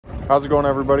How's it going,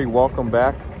 everybody? Welcome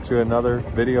back to another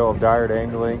video of Dyered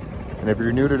Angling. And if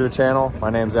you're new to the channel, my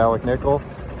name's Alec Nickel.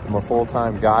 I'm a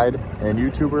full-time guide and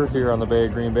YouTuber here on the Bay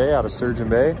of Green Bay out of Sturgeon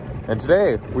Bay. And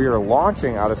today we are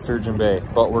launching out of Sturgeon Bay,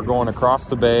 but we're going across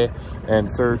the bay in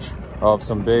search of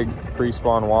some big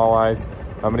pre-spawn walleyes.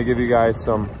 I'm gonna give you guys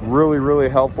some really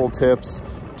helpful tips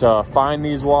to find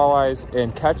these walleyes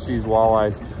and catch these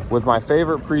walleyes with my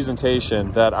favorite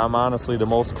presentation that I'm honestly the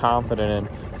most confident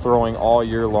in throwing all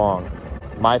year long.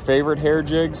 My favorite hair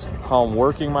jigs, how I'm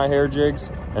working my hair jigs,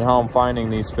 and how I'm finding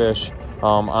these fish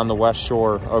on the west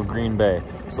shore of Green Bay.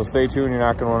 So stay tuned, you're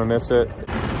not gonna wanna miss it.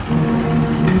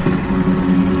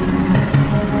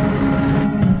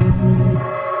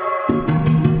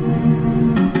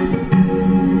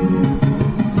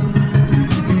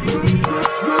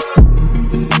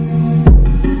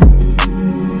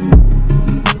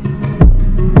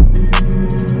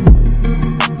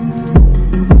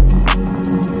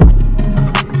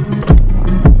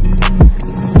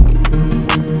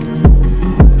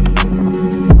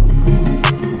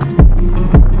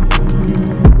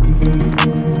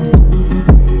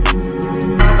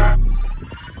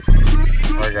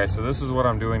 So this is what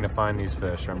I'm doing to find these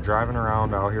fish. I'm driving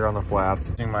around out here on the flats,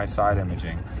 using my side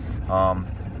imaging.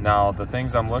 Now the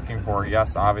things I'm looking for,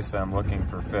 yes, obviously I'm looking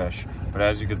for fish, but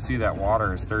as you can see, that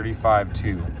water is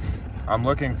 35.2. I'm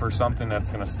looking for something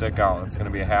that's gonna stick out. It's gonna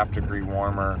be a ½ degree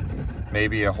warmer,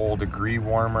 maybe a whole degree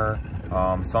warmer,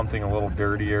 something a little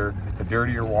dirtier. The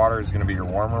dirtier water is gonna be your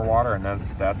warmer water, and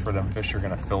that's where them fish are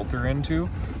gonna filter into.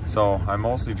 So I'm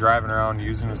mostly driving around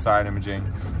using the side imaging,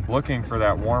 looking for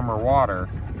that warmer water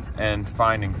and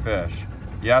finding fish.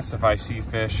 Yes, if I see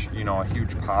fish, you know, a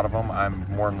huge pot of them, I'm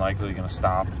more than likely gonna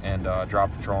stop and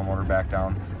drop the trolling motor back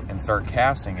down and start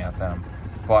casting at them.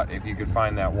 But if you could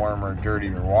find that warmer,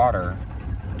 dirtier water,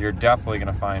 you're definitely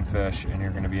gonna find fish and you're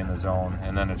gonna be in the zone.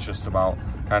 And then it's just about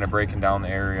kind of breaking down the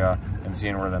area and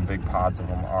seeing where them big pods of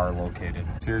them are located.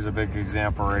 So here's a big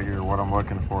example right here, what I'm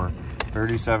looking for.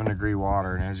 37 degree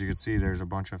water, and as you can see, there's a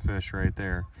bunch of fish right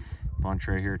there. Bunch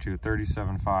right here too,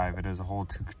 37.5. It is a whole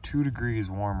two degrees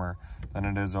warmer than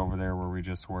it is over there where we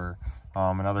just were.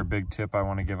 Another big tip I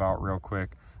want to give out real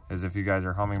quick is if you guys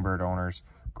are hummingbird owners,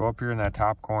 go up here in that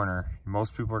top corner.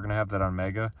 Most people are going to have that on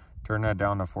Mega. Turn that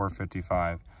down to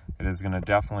 455. It is going to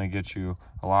definitely get you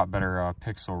a lot better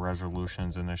pixel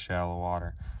resolutions in this shallow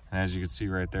water. And as you can see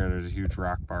right there, there's a huge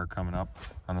rock bar coming up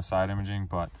on the side imaging,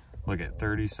 but look at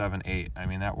 37.8. I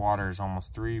mean, that water is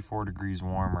almost 3-4 degrees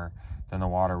warmer than the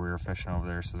water we were fishing over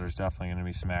there. So there's definitely gonna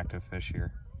be some active fish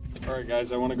here. All right,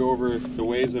 guys, I wanna go over the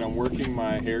ways that I'm working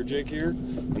my hair jig here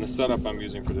and the setup I'm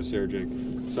using for this hair jig.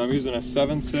 So I'm using a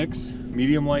 7.6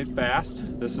 medium light fast.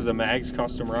 This is a Mag's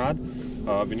custom rod.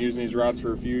 I've been using these rods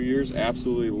for a few years.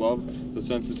 Absolutely love the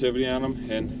sensitivity on them,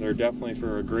 and they're definitely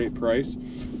for a great price.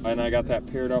 And I got that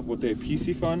paired up with a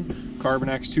PC Fun Carbon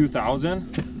X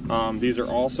 2000. These are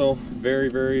also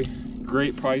very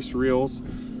great price reels.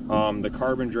 The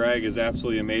carbon drag is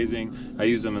absolutely amazing. I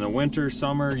use them in the winter,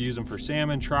 summer, use them for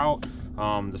salmon, trout,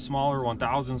 the smaller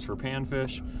 1000s for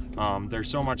panfish. There's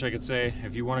so much I could say.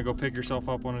 If you want to go pick yourself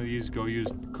up one of these, go use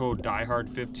code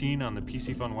DIEHARD15 on the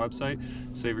PC Fun website.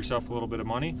 Save yourself a little bit of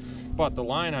money. But the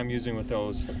line I'm using with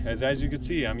those is, as you can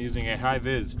see, I'm using a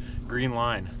highvis green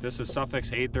line. This is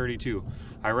Sufix 832.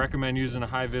 I recommend using a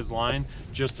highvis line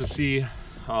just to see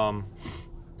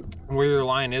where your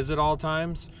line is at all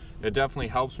times. It definitely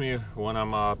helps me when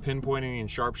I'm pinpointing and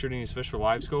sharpshooting these fish with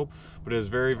live scope, but it is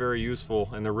very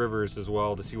useful in the rivers as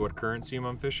well to see what current seam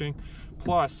I'm fishing.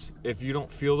 Plus, if you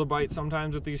don't feel the bite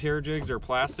sometimes with these hair jigs or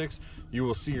plastics, you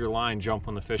will see your line jump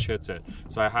when the fish hits it.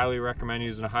 So I highly recommend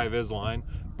using a high-vis line.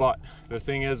 But the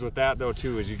thing is with that though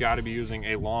too, is you got to be using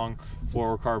a long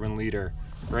fluorocarbon leader.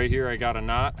 Right here I got a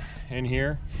knot in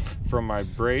here from my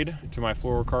braid to my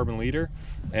fluorocarbon leader,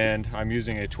 and I'm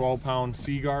using a 12-pound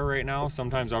Seagur right now.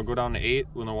 Sometimes I'll go down to 8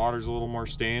 when the water's a little more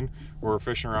stained, or we're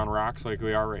fishing around rocks like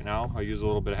we are right now. I use a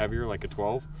little bit heavier, like a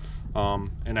 12.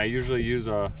 And I usually use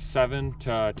a 7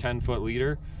 to 10 foot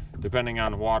leader depending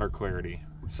on water clarity.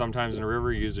 Sometimes in a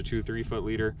river you use a 2-3 foot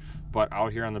leader, but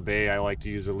out here on the bay I like to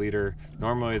use a leader.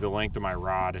 Normally the length of my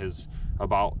rod is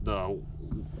about the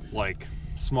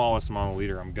smallest amount of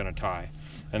leader I'm gonna tie,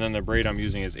 and then the braid I'm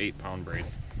using is 8-pound braid.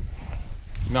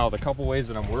 Now the couple ways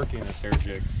that I'm working this hair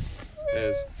jig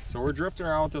is, so we're drifting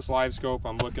around with this live scope.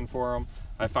 I'm looking for them.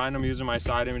 I find them using my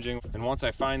side imaging, and once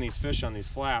I find these fish on these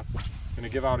flats, I'm gonna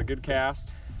give out a good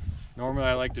cast. Normally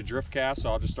I like to drift cast, so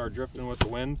I'll just start drifting with the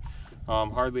wind.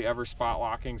 Hardly ever spot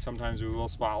locking. Sometimes we will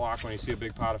spot lock when you see a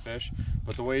big pot of fish,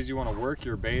 but the ways you want to work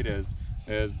your bait is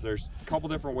there's a couple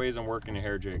different ways I'm working a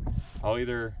hair jig. I'll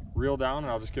either reel down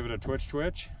and I'll just give it a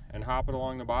twitch, and hop it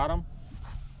along the bottom,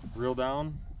 reel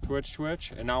down, twitch,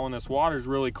 twitch. And now when this water is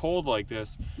really cold like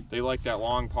this, they like that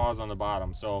long pause on the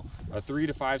bottom. So a 3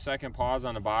 to 5 second pause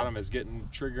on the bottom is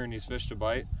triggering these fish to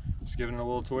bite. Just giving it a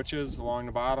little twitches along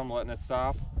the bottom, letting it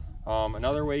stop.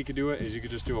 Another way you could do it is you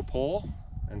could just do a pull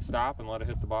and stop and let it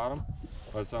hit the bottom.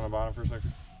 Let it on the bottom for a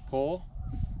second. Pull.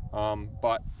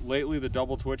 But lately the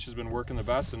double twitch has been working the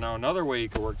best. And now another way you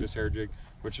could work this hair jig,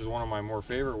 which is one of my more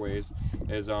favorite ways,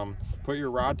 is put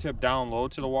your rod tip down low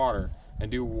to the water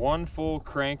and do one full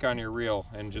crank on your reel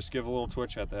and just give a little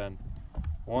twitch at the end.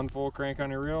 One full crank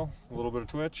on your reel, a little bit of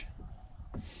twitch.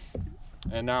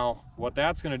 And now what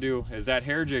that's gonna do is that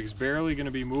hair jig's barely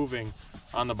gonna be moving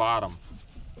on the bottom.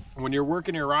 When you're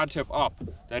working your rod tip up,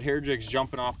 that hair jig's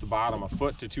jumping off the bottom 1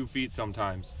 foot to 2 feet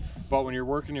sometimes. But when you're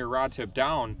working your rod tip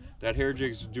down, that hair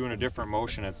jig's doing a different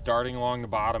motion. It's darting along the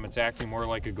bottom. It's acting more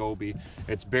like a goby.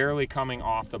 It's barely coming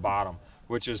off the bottom,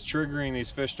 which is triggering these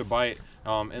fish to bite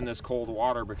in this cold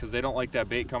water because they don't like that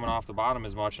bait coming off the bottom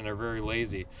as much and they're very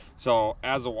lazy. So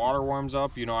as the water warms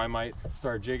up, you know, I might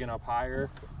start jigging up higher,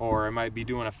 or I might be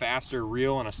doing a faster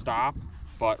reel and a stop.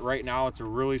 But right now it's a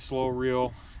really slow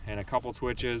reel and a couple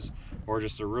twitches, or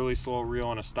just a really slow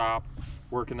reel and a stop,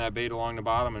 working that bait along the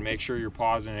bottom, and make sure you're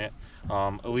pausing it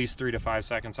at least 3 to 5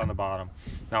 seconds on the bottom.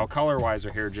 Now color wise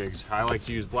are hair jigs, I like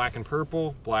to use black and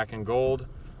purple, black and gold,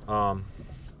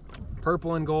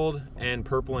 purple and gold, and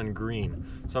purple and green.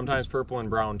 Sometimes purple and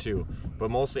brown too,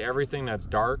 but mostly everything that's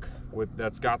dark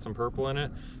that's got some purple in it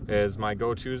is my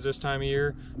go-tos this time of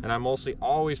year. And I'm mostly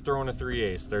always throwing a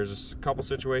 3/8. There's a couple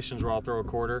situations where I'll throw a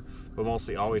quarter, but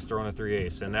mostly always throwing a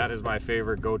 3/8. And that is my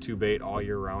favorite go-to bait all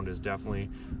year round, is definitely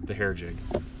the hair jig.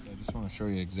 I just want to show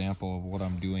you an example of what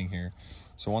I'm doing here.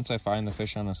 So once I find the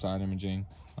fish on the side imaging,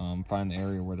 find the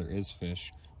area where there is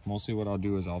fish, mostly what I'll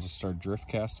do is I'll just start drift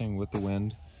casting with the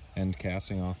wind and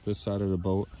casting off this side of the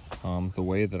boat the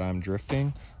way that I'm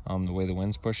drifting, the way the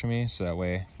wind's pushing me, so that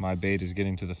way my bait is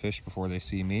getting to the fish before they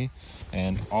see me.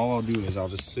 And all I'll do is I'll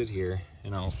just sit here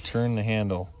and I'll turn the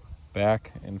handle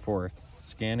back and forth,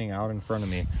 scanning out in front of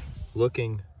me,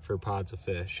 looking for pods of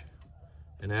fish.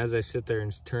 And as I sit there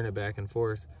and turn it back and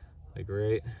forth, like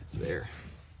right there,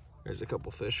 there's a couple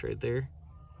fish right there.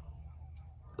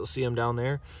 You'll see them down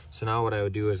there. So now what I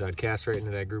would do is I'd cast right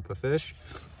into that group of fish,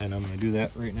 and I'm going to do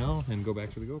that right now and go back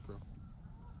to the GoPro.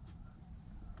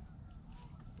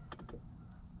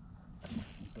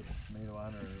 Put the tomato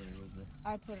on, or was it?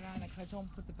 I put it on because I told him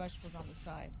to put the vegetables on the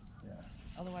side. Yeah.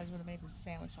 Otherwise, it would have made the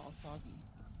sandwich all soggy.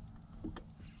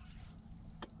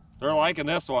 They're liking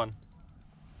this one.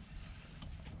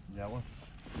 You got one?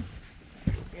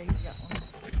 Yeah, he's got one.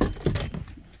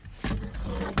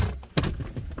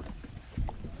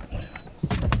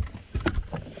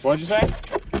 What'd you say?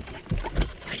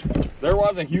 There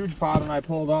was a huge pot and I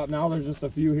pulled up. Now there's just a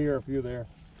few here, a few there.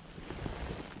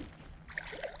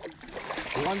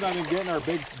 The ones I've been getting are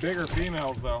bigger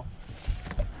females though.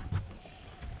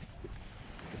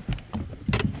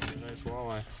 Nice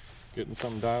walleye. Getting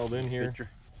something dialed in here. Picture.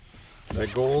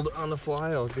 That gold on the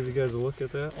fly, I'll give you guys a look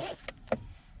at that.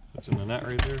 It's in the net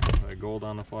right there. That gold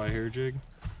on the fly hair jig.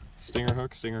 Stinger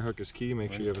hook is key.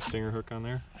 Make sure you have a stinger hook on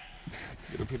there.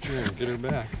 Get a picture and get her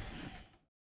back.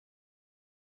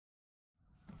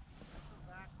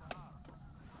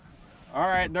 All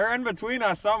right, they're in between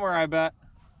us somewhere, I bet.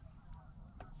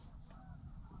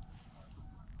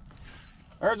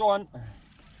 There's one.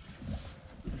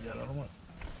 You got another one.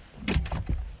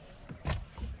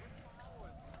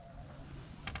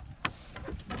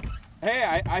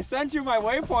 Hey, I sent you my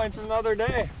waypoints from the other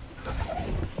day.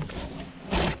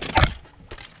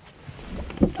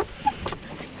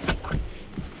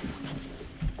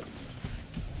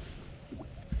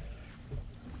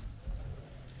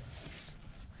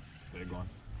 Big one.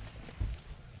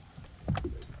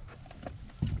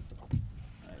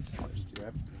 Nice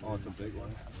fish. Oh, it's a big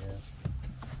one. Yeah.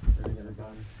 Ready to get her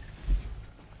done.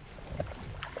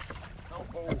 Oh.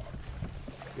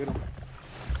 Get him.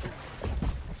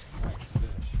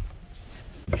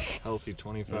 Healthy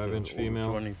 25-inch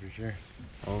female. 20 for sure.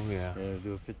 Oh yeah. Yeah,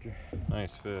 do a picture.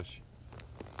 Nice fish.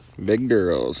 Big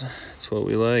girls. That's what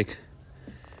we like.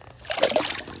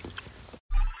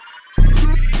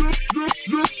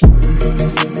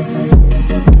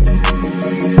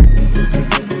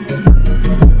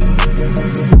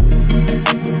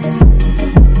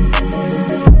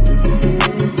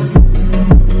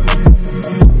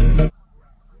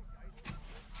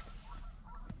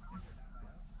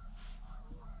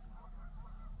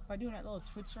 By doing that little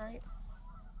twitch right?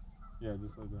 Yeah,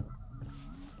 just like that.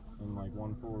 And like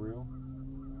one full reel.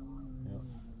 Yep.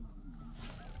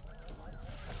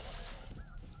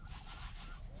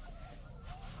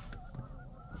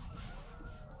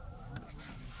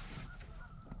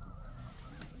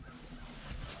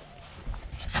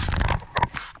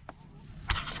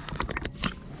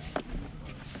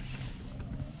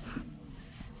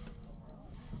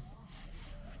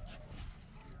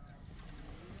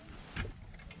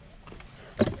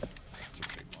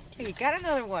 Hey, got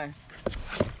another one.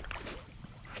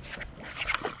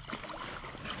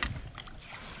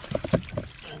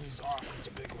 And he's off. It's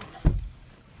a big one.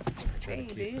 Hey,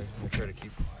 dude. I'm gonna try to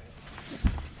keep quiet.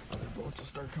 Other boats will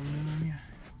start coming in on you.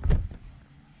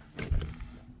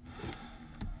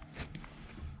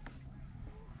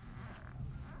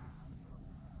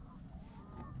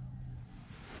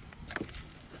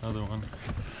 Another one.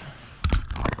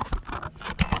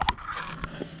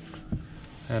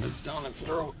 Had it down its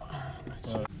throat.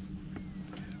 Nice.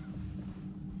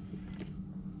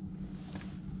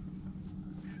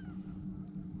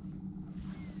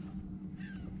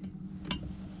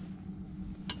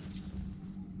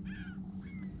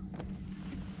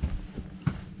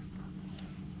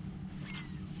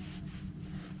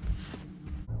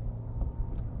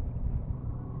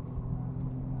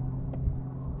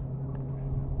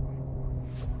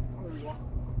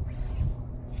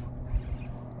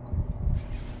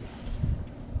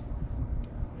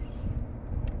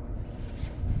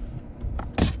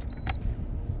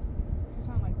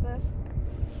 Something like this.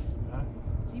 Huh?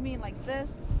 So you mean like this?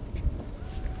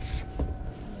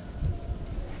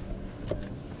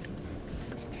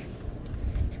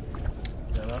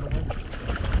 Is that another one?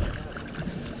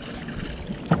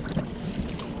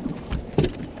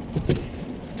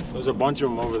 There's a bunch of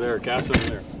them over there. Cast over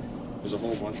there. There's a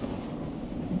whole bunch of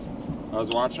them. I was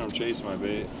watching them chase my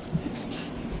bait.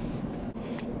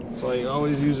 So you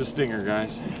always use a stinger,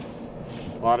 guys.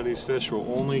 A lot of these fish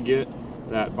will only get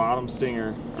that bottom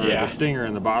stinger, or the stinger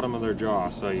in the bottom of their jaw.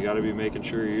 So you got to be making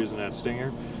sure you're using that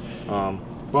stinger.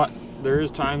 But there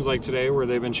is times like today where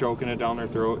they've been choking it down their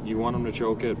throat. You want them to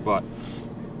choke it, but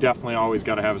definitely always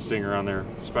got to have a stinger on there,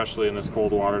 especially in this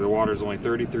cold water. The water's only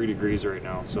 33 degrees right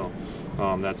now, so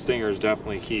that stinger is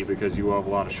definitely key because you will have a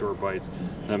lot of short bites,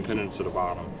 then pin it to the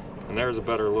bottom. And there's a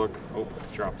better look. Oh,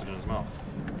 dropped it in his mouth.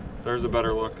 There's a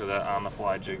better look of that on the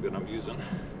fly jig that I'm using.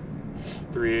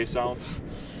 3/8 ounce.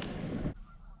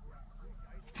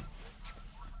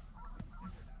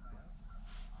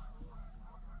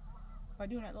 By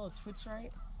doing that little twitch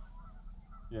right?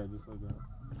 Yeah, just like that.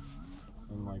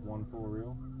 And like one full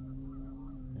reel.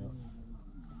 Yep.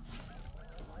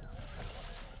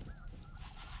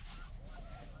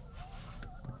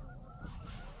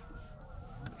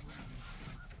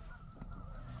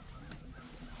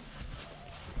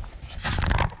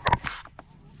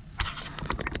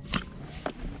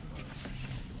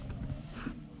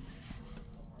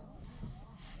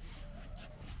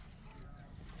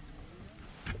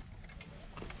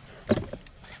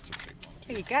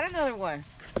 Hey, you got another one.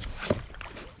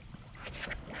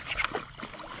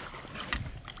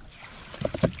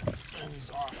 And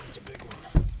he's off. It's a big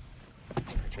one.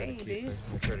 Hey, dude. I'm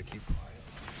gonna try to keep quiet.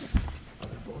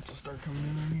 Other boats will start coming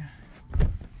in on you.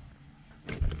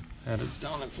 Had it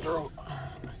down its throat.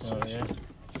 Nice Oh, fish. yeah.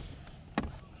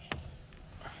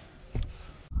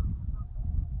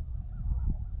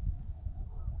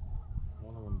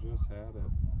 One of them just had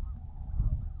it.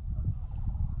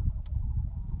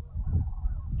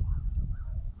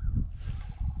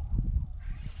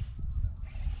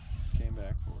 Came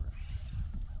back for it.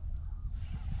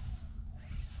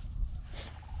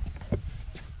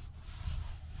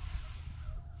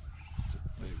 It's a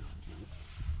big one, dude.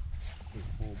 Big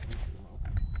full bunch of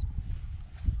them.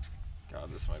 God,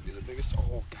 this might be the biggest.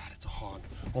 Oh God, it's a hog.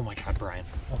 Oh my God, Brian.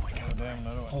 Oh my God. Damn,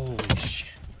 another one. Holy shit.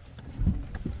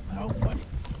 Oh, buddy.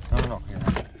 No, here.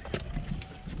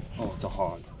 Oh, it's a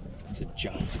hog. It's a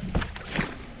giant.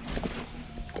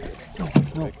 No.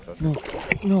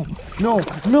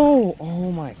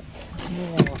 Oh my.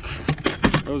 No.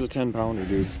 That was a 10-pounder,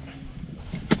 dude.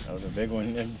 That was a big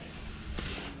one. That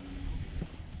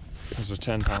was a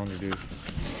 10-pounder, dude.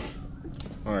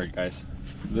 Alright, guys.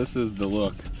 This is the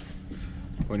look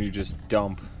when you just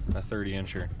dump a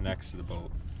 30-incher next to the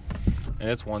boat. And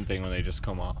it's one thing when they just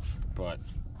come off, but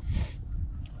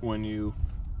when you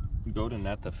go to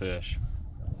net the fish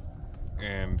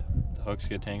and the hooks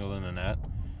get tangled in the net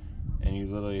and you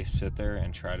literally sit there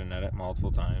and try to net it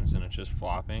multiple times and it's just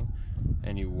flopping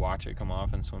and you watch it come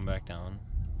off and swim back down,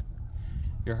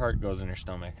 your heart goes in your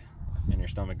stomach and your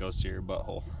stomach goes to your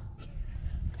butthole.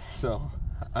 So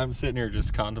I'm sitting here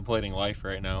just contemplating life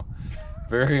right now,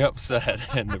 very upset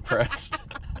and depressed.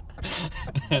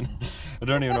 And I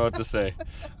don't even know what to say.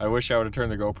 I wish I would have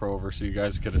turned the GoPro over so you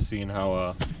guys could have seen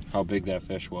how big that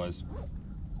fish was.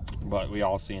 But we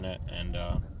all seen it, and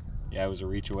yeah, it was a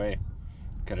reach away.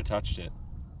 Could have touched it.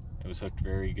 It was hooked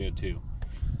very good too.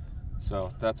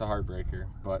 So that's a heartbreaker,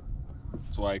 but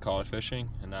that's why I call it fishing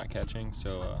and not catching.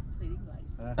 So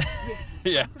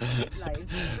Yeah.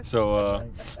 So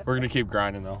we're gonna keep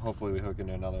grinding though. Hopefully we hook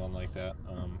into another one like that.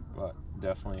 But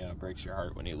definitely breaks your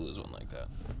heart when you lose one like that.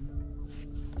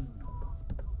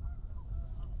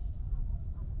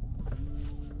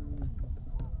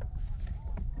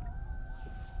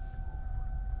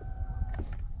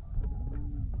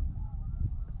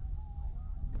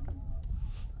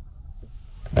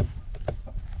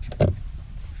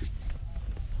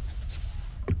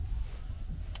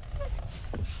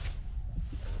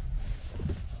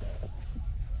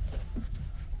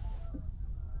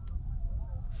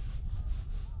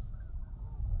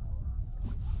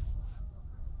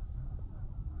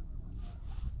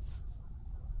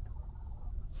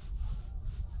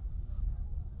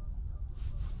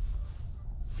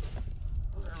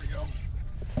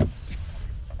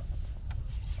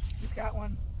 Got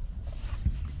one.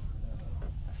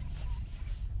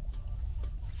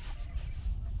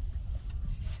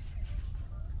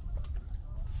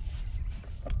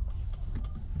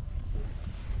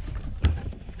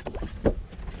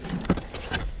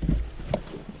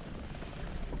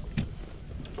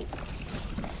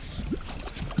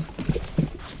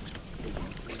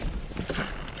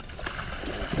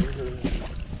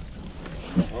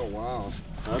 Oh wow,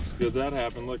 that's good that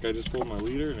happened. Look, I just pulled my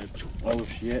leader and it. Oh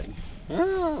shit.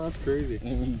 Ah, that's crazy.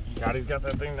 God, he's got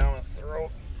that thing down his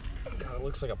throat. God, it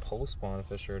looks like a post spawn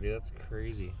fish already. That's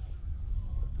crazy.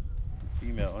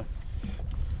 Female, huh?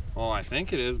 Oh, I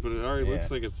think it is, but it already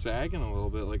looks like it's sagging a little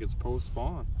bit, like it's post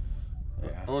spawn.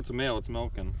 Yeah. Oh, it's a male. It's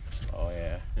milking. Oh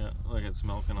yeah. Yeah, look, it's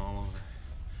milking all over.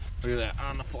 Look at that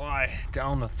on the fly,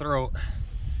 down the throat.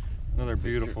 Another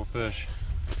beautiful fish.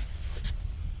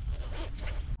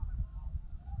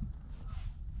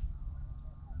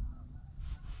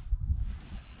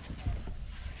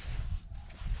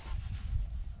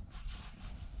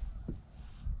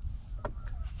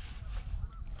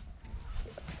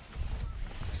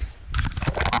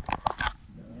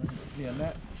 Yeah,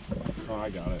 that. Oh, I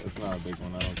got it. It's not a big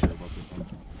one. I don't care about this one.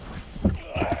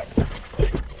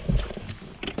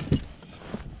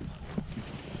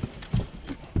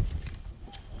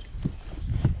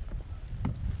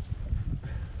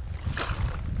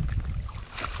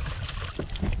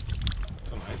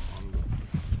 It's a nice one, but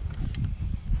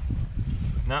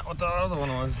not what the other one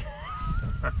was.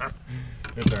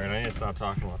 It's alright. I need to stop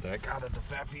talking about that. God, that's a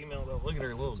fat female though. Look at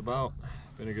her little. It's about.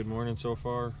 Been a good morning so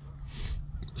far.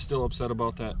 Still upset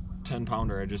about that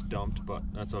 10-pounder I just dumped, but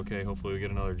that's okay. Hopefully we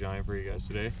get another giant for you guys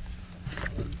today.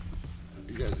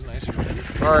 You guys are nice.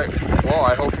 Alright, well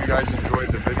I hope you guys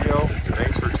enjoyed the video.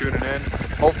 Thanks for tuning in.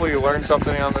 Hopefully you learned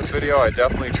something on this video. I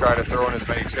definitely try to throw in as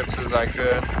many tips as I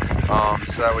could,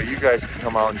 so that way you guys can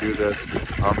come out and do this,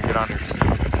 get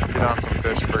on some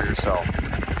fish for yourself.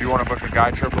 If you want to book a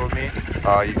guide trip with me,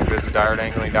 you can visit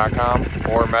DireDangling.com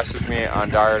or message me on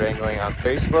Dire Angling on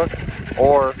Facebook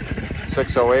or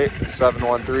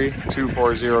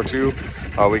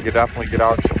 608-713-2402. We could definitely get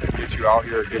you out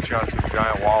here, get you on some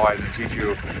giant walleyes and teach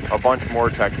you a bunch more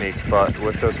techniques. But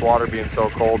with this water being so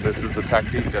cold, this is the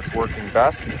technique that's working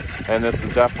best. And this is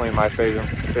definitely my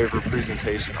favorite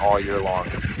presentation all year long.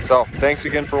 So thanks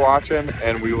again for watching,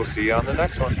 and we will see you on the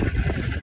next one.